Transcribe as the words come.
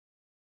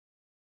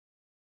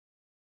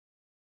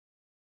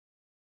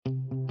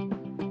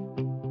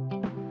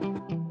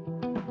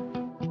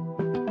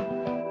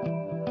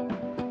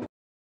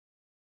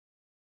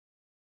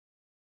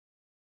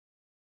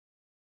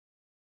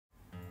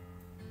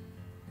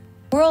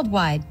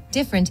Worldwide,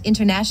 different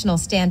international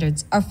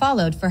standards are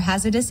followed for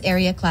hazardous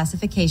area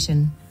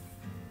classification.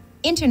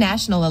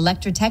 International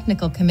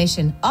Electrotechnical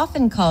Commission,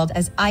 often called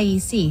as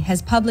IEC,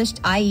 has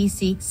published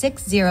IEC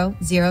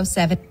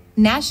 6007.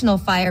 National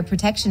Fire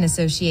Protection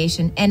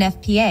Association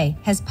NFPA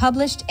has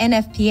published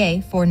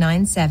NFPA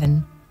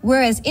 497,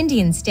 whereas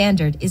Indian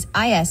standard is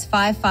IS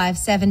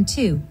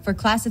 5572 for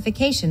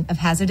classification of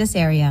hazardous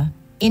area.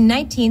 In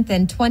 19th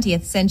and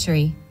 20th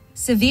century,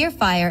 severe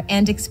fire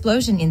and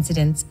explosion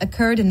incidents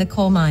occurred in the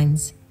coal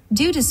mines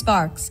due to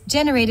sparks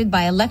generated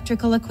by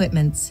electrical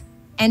equipments,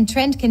 and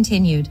trend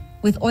continued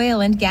with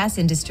oil and gas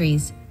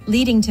industries,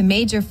 leading to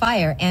major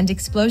fire and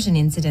explosion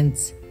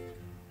incidents.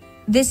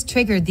 This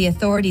triggered the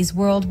authorities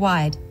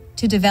worldwide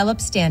to develop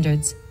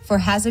standards for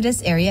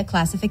hazardous area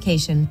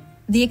classification.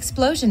 The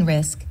explosion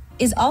risk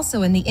is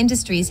also in the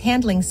industries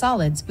handling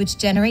solids which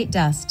generate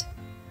dust,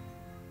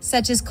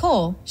 such as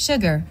coal,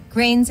 sugar,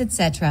 grains,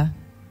 etc.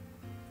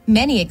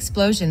 Many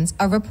explosions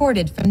are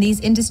reported from these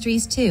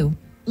industries too.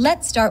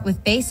 Let's start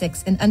with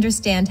basics and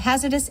understand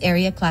hazardous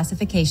area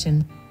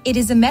classification. It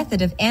is a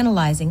method of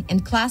analyzing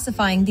and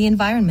classifying the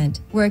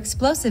environment where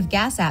explosive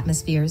gas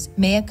atmospheres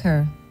may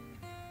occur.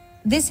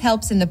 This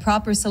helps in the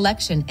proper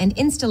selection and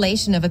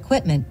installation of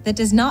equipment that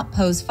does not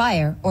pose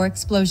fire or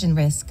explosion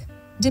risk.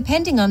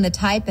 Depending on the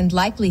type and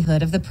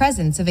likelihood of the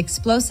presence of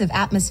explosive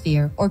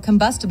atmosphere or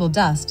combustible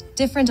dust,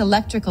 different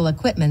electrical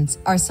equipments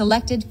are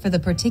selected for the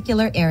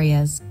particular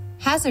areas.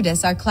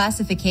 Hazardous area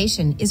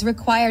classification is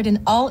required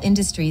in all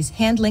industries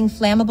handling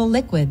flammable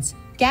liquids,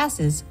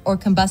 gases, or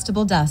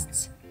combustible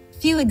dusts.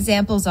 Few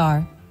examples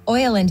are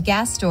oil and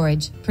gas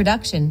storage,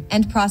 production,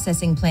 and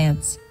processing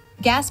plants,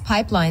 gas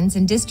pipelines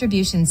and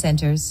distribution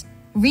centers,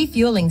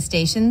 refueling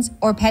stations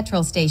or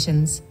petrol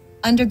stations,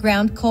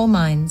 underground coal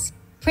mines,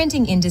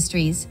 printing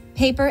industries,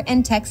 paper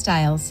and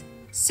textiles,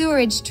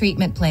 sewerage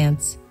treatment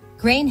plants,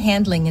 grain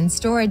handling and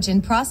storage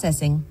and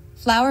processing,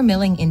 flour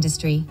milling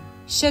industry,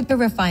 sugar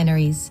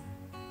refineries.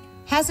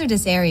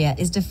 Hazardous area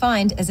is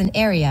defined as an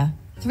area,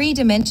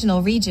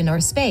 three-dimensional region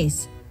or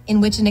space, in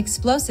which an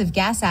explosive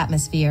gas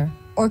atmosphere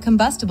or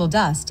combustible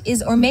dust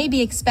is or may be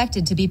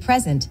expected to be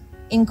present,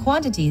 in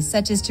quantities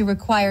such as to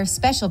require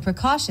special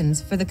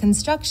precautions for the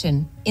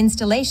construction,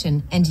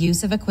 installation, and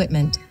use of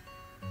equipment.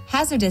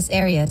 Hazardous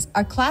areas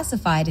are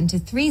classified into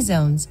 3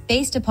 zones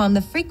based upon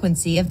the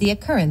frequency of the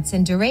occurrence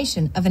and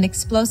duration of an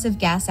explosive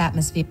gas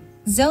atmosphere.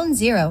 Zone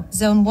 0,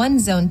 Zone 1,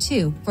 Zone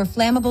 2 for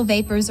flammable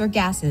vapors or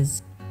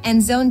gases,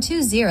 and Zone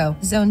 2 0,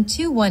 Zone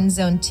 2 1,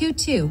 Zone 2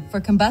 2 for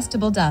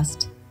combustible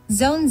dust.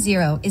 Zone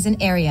 0 is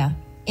an area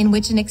in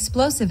which an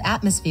explosive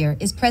atmosphere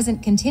is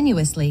present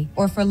continuously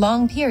or for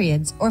long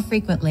periods or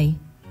frequently,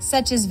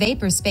 such as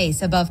vapor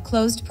space above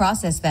closed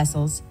process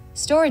vessels,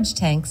 storage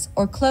tanks,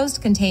 or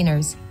closed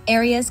containers,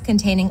 areas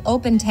containing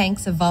open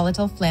tanks of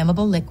volatile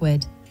flammable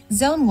liquid.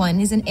 Zone 1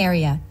 is an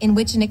area in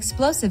which an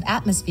explosive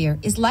atmosphere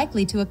is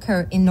likely to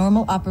occur in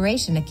normal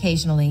operation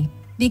occasionally,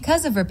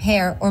 because of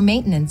repair or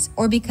maintenance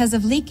or because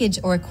of leakage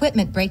or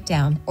equipment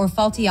breakdown or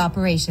faulty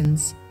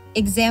operations.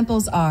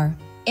 Examples are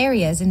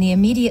areas in the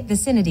immediate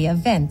vicinity of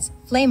vents,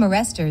 flame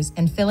arresters,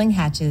 and filling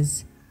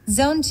hatches.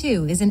 Zone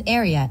 2 is an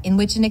area in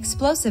which an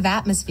explosive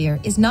atmosphere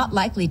is not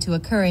likely to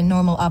occur in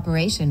normal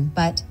operation,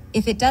 but,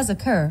 if it does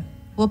occur,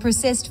 will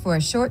persist for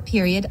a short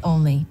period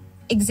only.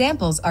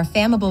 Examples are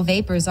flammable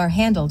vapors are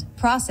handled,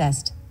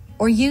 processed,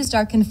 or used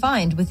are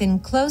confined within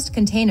closed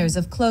containers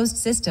of closed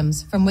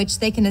systems from which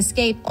they can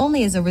escape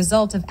only as a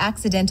result of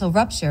accidental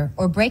rupture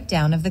or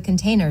breakdown of the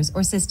containers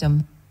or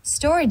system.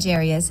 Storage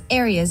areas,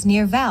 areas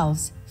near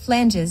valves,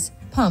 flanges,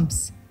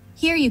 pumps.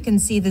 Here you can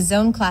see the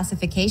zone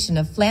classification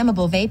of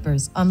flammable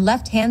vapors on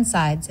left-hand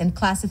sides and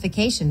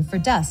classification for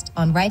dust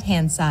on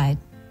right-hand side.